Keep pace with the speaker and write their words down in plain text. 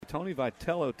Tony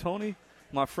Vitello. Tony,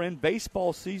 my friend,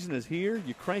 baseball season is here.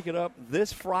 You crank it up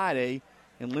this Friday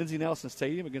in Lindsey Nelson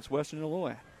Stadium against Western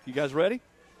Illinois. You guys ready?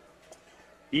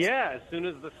 Yeah, as soon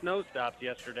as the snow stopped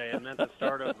yesterday, it meant the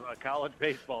start of college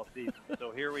baseball season.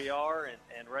 So here we are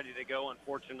and ready to go and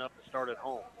fortunate enough to start at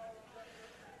home.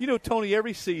 You know, Tony,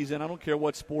 every season, I don't care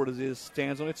what sport it is,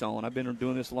 stands on its own. I've been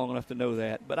doing this long enough to know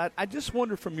that. But I just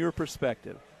wonder from your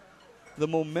perspective, the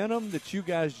momentum that you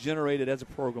guys generated as a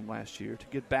program last year to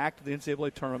get back to the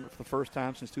NCAA tournament for the first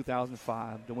time since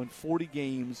 2005, to win 40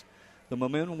 games, the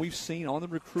momentum we've seen on the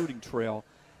recruiting trail,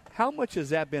 how much has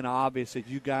that been obvious that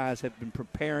you guys have been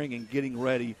preparing and getting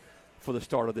ready for the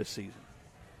start of this season?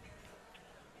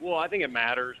 Well, I think it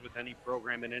matters with any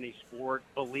program in any sport.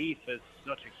 Belief is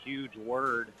such a huge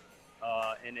word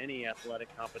in any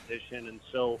athletic competition. And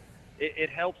so it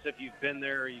helps if you've been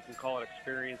there. You can call it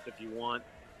experience if you want.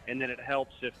 And then it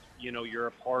helps if, you know, you're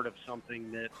a part of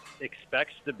something that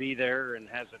expects to be there and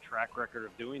has a track record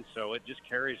of doing so. It just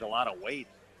carries a lot of weight.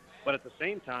 But at the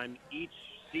same time, each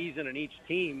season and each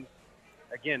team,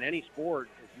 again, any sport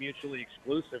is mutually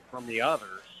exclusive from the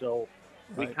other. So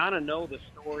we kind of know the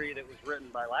story that was written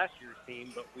by last year's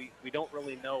team, but we don't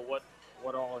really know what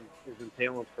all is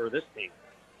entailing for this team.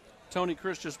 Tony,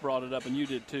 Chris just brought it up, and you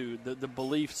did too, the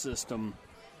belief system.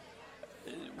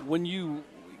 When you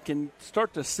can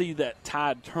start to see that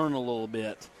tide turn a little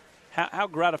bit, how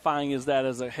gratifying is that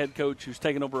as a head coach who's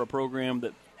taken over a program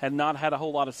that had not had a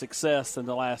whole lot of success in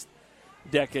the last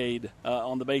decade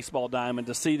on the baseball diamond,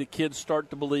 to see the kids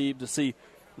start to believe, to see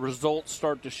results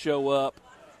start to show up,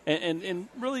 and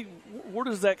really, where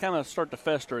does that kind of start to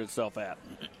fester itself at?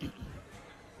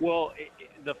 Well,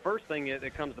 the first thing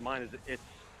that comes to mind is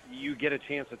you get a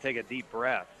chance to take a deep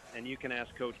breath, and you can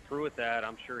ask Coach Pruitt that.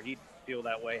 I'm sure he'd feel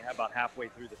that way about halfway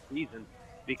through the season,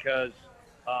 because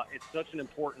it's such an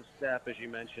important step, as you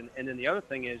mentioned. And then the other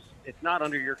thing is it's not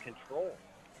under your control.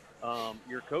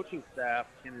 Your coaching staff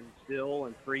can instill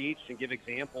and preach and give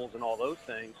examples and all those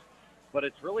things, but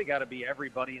it's really got to be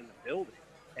everybody in the building.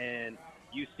 And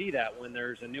you see that when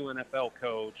there's a new NFL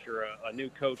coach or a new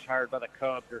coach hired by the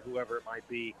Cubs or whoever it might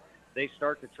be, they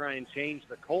start to try and change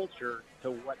the culture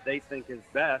to what they think is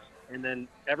best, and then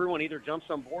everyone either jumps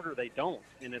on board or they don't.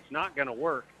 And it's not going to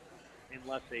work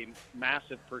unless a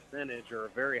massive percentage or a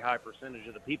very high percentage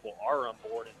of the people are on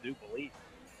board and do believe.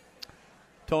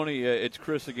 Tony, it's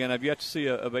Chris again. I've yet to see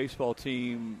a baseball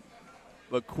team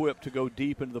equipped to go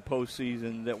deep into the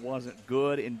postseason that wasn't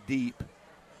good and deep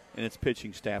in its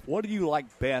pitching staff. What do you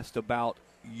like best about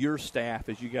your staff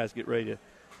as you guys get ready to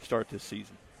start this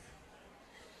season?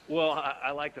 Well,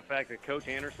 I like the fact that Coach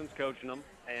Anderson's coaching them,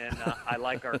 and I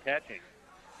like our catching.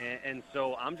 And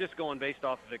so I'm just going based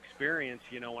off of experience.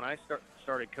 You know, when I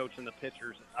started coaching the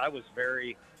pitchers, I was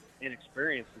very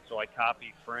inexperienced, and so I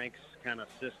copied Frank's kind of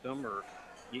system or,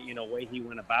 you know, way he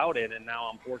went about it, and now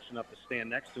I'm fortunate enough to stand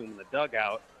next to him in the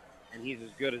dugout, and he's as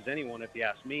good as anyone if you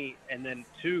ask me. And then,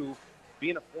 two,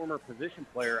 being a former position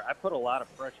player, I put a lot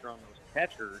of pressure on those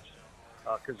catchers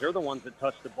because they're the ones that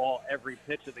touch the ball every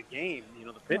pitch of the game. You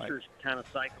know, the pitchers kind of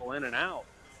cycle in and out.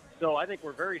 So I think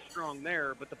we're very strong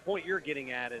there. But the point you're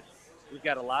getting at is we've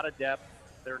got a lot of depth.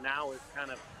 There now has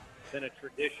kind of been a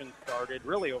tradition started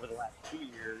really over the last 2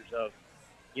 years of,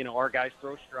 you know, our guys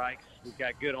throw strikes. We've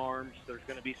got good arms. There's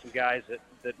going to be some guys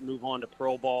that move on to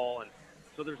pro ball. And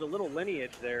so there's a little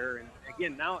lineage there. And,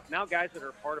 again, now guys that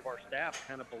are part of our staff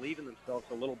kind of believe in themselves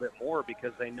a little bit more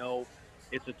because they know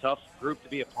it's a tough group to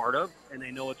be a part of, and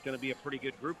they know it's going to be a pretty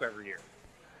good group every year.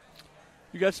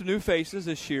 You got some new faces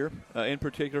this year, in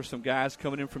particular some guys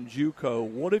coming in from JUCO.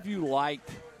 What have you liked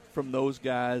from those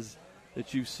guys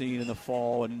that you've seen in the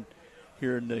fall and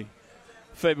here in the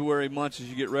February months as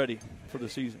you get ready for the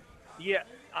season? Yeah,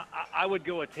 I would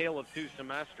go a tale of two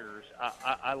semesters.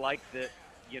 I like that,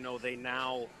 you know, they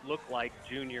now look like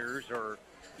juniors, or,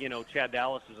 you know, Chad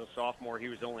Dallas is a sophomore. He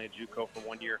was only a JUCO for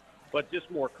 1 year. But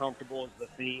just more comfortable is the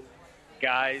theme.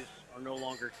 Guys are no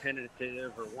longer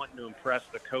tentative or wanting to impress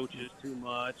the coaches too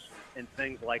much and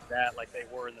things like that, like they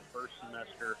were in the first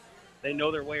semester. They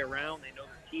know their way around. They know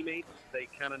their teammates. They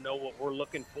kind of know what we're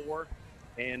looking for.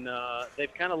 And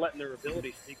they've kind of letting their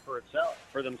ability speak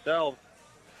for themselves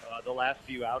the last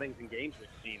few outings and games we've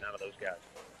seen out of those guys.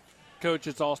 Coach,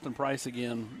 it's Austin Price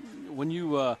again. When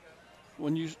you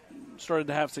started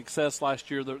to have success last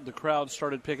year, the crowd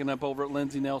started picking up over at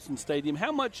Lindsey Nelson Stadium.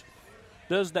 How much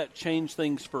does that change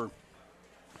things for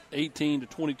 18 to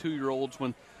 22-year-olds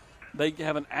when they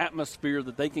have an atmosphere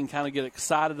that they can kind of get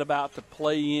excited about to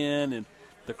play in, and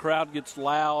the crowd gets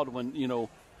loud when,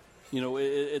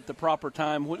 at the proper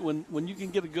time? When you can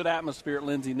get a good atmosphere at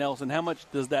Lindsey Nelson, how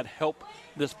much does that help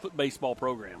this baseball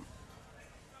program?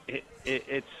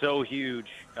 It's so huge.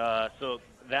 So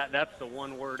that's the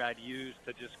one word I'd use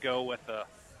to just go with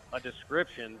a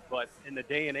description. But in the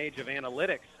day and age of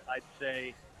analytics, I'd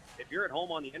say if you're at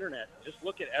home on the internet, just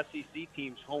look at SEC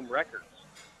teams' home records.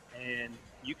 And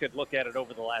you could look at it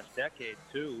over the last decade,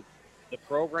 too. The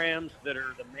programs that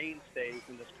are the mainstays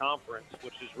in this conference,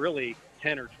 which is really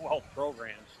 10 or 12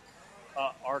 programs,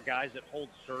 are guys that hold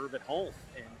serve at home,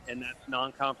 and that's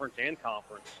non-conference and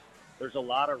conference. There's a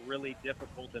lot of really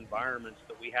difficult environments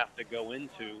that we have to go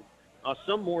into,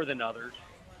 some more than others.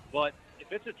 But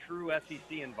if it's a true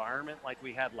SEC environment like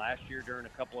we had last year during a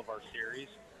couple of our series,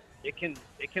 it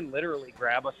can literally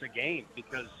grab us a game,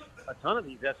 because a ton of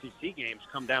these SEC games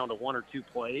come down to one or two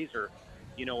plays or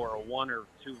a 1 or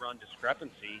 2 run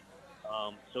discrepancy.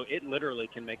 So it literally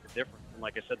can make the difference. And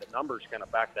like I said, the numbers kind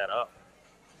of back that up.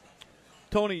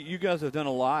 Tony, you guys have done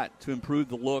a lot to improve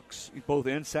the looks both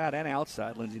inside and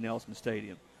outside Lindsey Nelson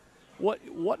Stadium. What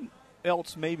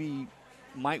else maybe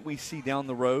might we see down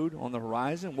the road on the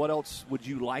horizon? What else would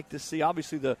you like to see?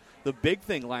 Obviously, the big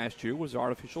thing last year was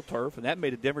artificial turf, and that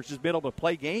made a difference, just being able to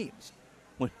play games.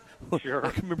 Sure. I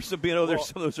can remember being over there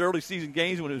some of those early season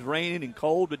games when it was raining and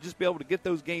cold, but just be able to get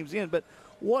those games in. But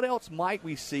what else might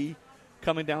we see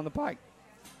coming down the pike?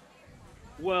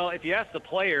 Well, if you ask the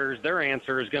players, their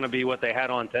answer is going to be what they had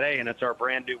on today, and it's our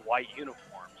brand-new white uniforms.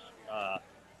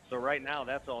 So right now,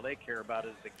 that's all they care about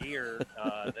is the gear.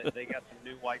 They got some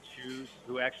new white shoes,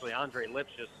 who actually Andre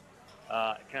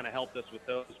Lipschitz kind of helped us with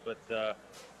those. But,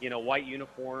 white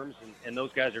uniforms, and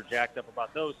those guys are jacked up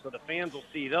about those. So the fans will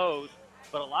see those.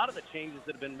 But a lot of the changes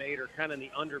that have been made are kind of in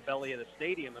the underbelly of the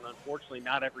stadium, and unfortunately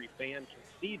not every fan can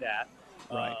see that.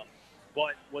 Right.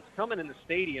 But what's coming in the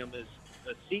stadium is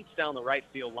the seats down the right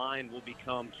field line will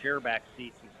become chairback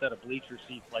seats instead of bleacher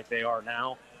seats like they are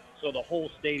now. So the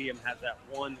whole stadium has that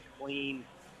one clean,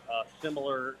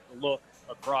 similar look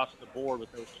across the board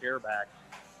with those chairbacks.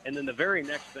 And then the very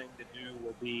next thing to do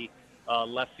will be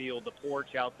left field. The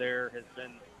porch out there has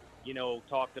been,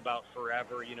 talked about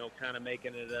forever, kind of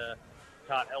making it a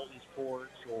Todd Helton's porch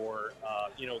or,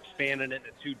 expanding it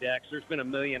into 2 decks. There's been a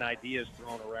million ideas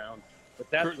thrown around, but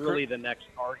that's really the next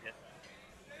target.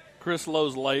 Chris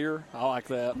Lowe's layer. I like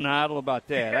that. No, I don't know about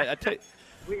that. I tell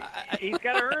you, he's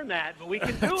got to earn that, but we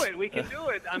can do it. We can do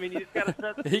it. I mean, you just got to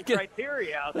set the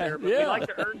criteria out there, but we like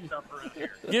to earn stuff around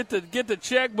here. Get the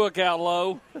checkbook out,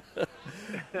 Lowe.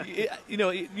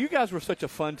 You guys were such a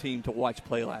fun team to watch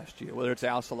play last year, whether it's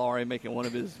Al Solari making one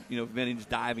of his, vintage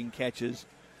diving catches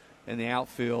in the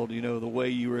outfield, the way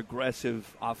you were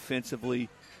aggressive offensively.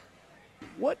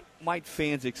 What might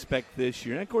fans expect this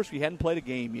year? And, of course, we hadn't played a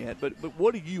game yet, but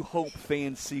what do you hope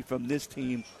fans see from this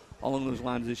team along those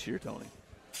lines this year, Tony?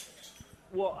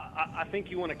 Well, I think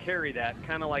you want to carry that,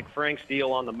 kind of like Frank's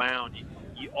deal on the mound.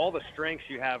 All the strengths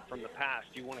you have from the past,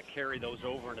 you want to carry those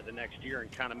over into the next year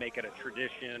and kind of make it a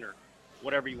tradition or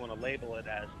whatever you want to label it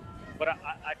as. But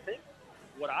I think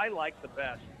what I like the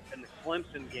best in the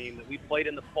Clemson game that we played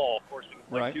in the fall, of course we can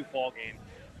play 2 fall games,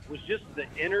 was just the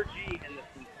energy and the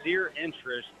sincere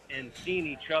interest in seeing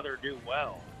each other do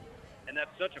well. And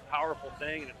that's such a powerful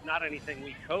thing, and it's not anything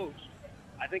we coached.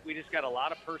 I think we just got a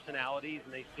lot of personalities,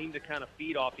 and they seem to kind of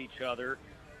feed off each other.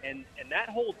 And that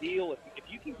whole deal, if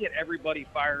you can get everybody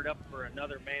fired up for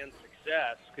another man's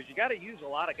success, because you got to use a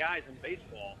lot of guys in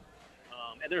baseball,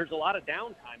 and there's a lot of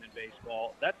downtime in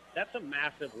baseball, that's a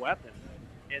massive weapon.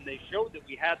 And they showed that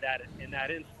we had that in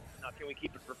that instance. Now, can we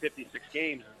keep it for 56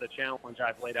 games is the challenge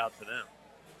I've laid out to them.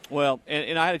 Well,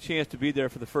 and I had a chance to be there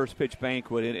for the first pitch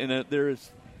banquet, and there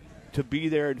is to be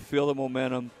there and feel the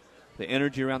momentum, the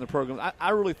energy around the program. I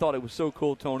really thought it was so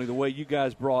cool, Tony, the way you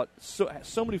guys brought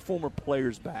so many former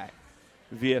players back,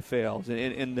 VFLs,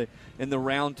 and in the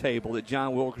round table that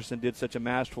John Wilkerson did such a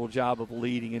masterful job of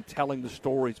leading and telling the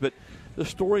stories. But the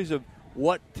stories of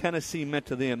what Tennessee meant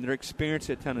to them, their experience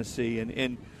at Tennessee,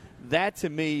 and that to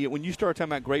me, when you start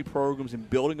talking about great programs and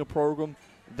building a program,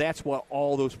 that's what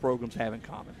all those programs have in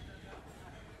common.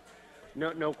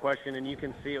 No question, and you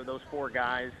can see of those 4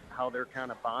 guys how they're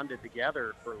kind of bonded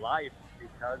together for life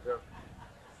because of,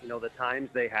 the times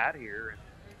they had here.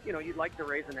 And, you'd like to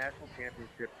raise a national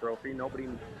championship trophy. Nobody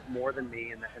more than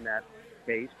me in that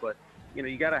case, but,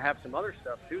 you got to have some other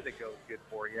stuff, too, that goes good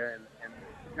for you, and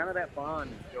kind of that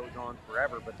bond goes on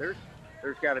forever. But there's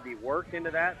got to be work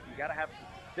into that. You got to have some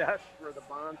success for the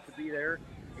bonds to be there,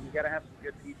 and you got to have some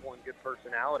good people and good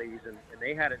personalities, and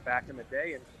they had it back in the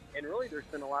day. And really, there's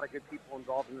been a lot of good people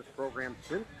involved in this program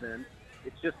since then.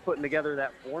 It's just putting together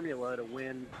that formula to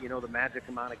win, the magic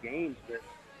amount of games that,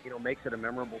 makes it a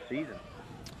memorable season.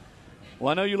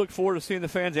 Well, I know you look forward to seeing the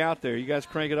fans out there. You guys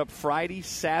crank it up Friday,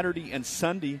 Saturday, and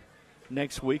Sunday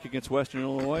next week against Western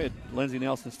Illinois at Lindsey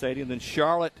Nelson Stadium. Then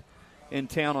Charlotte in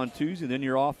town on Tuesday. Then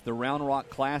you're off the Round Rock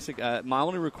Classic. My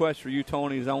only request for you,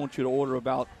 Tony, is I want you to order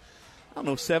about,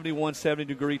 71,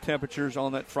 70-degree temperatures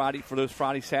on that Friday for those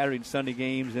Friday, Saturday, and Sunday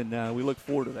games, and we look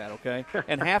forward to that, okay?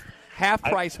 And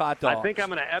half-price hot dogs. I think I'm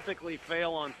going to epically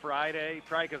fail on Friday,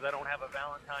 probably because I don't have a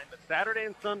Valentine. But Saturday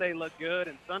and Sunday look good,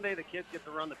 and Sunday the kids get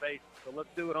to run the bases. So let's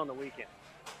do it on the weekend.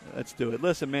 Let's do it.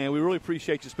 Listen, man, we really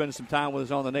appreciate you spending some time with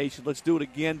us on the Nation. Let's do it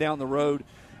again down the road.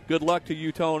 Good luck to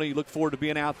you, Tony. Look forward to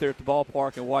being out there at the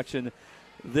ballpark and watching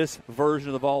this version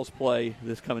of the Vols play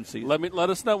this coming season. Let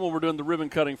us know when we're doing the ribbon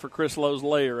cutting for Chris Lowe's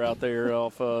lair out there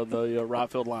off the right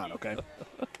field line, okay?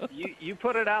 You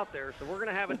put it out there, so we're going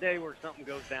to have a day where something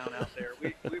goes down out there.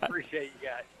 We appreciate you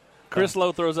guys. Chris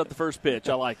Lowe throws out the first pitch.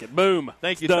 I like it. Boom.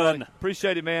 Thank you, Done. Tony.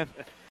 Appreciate it, man.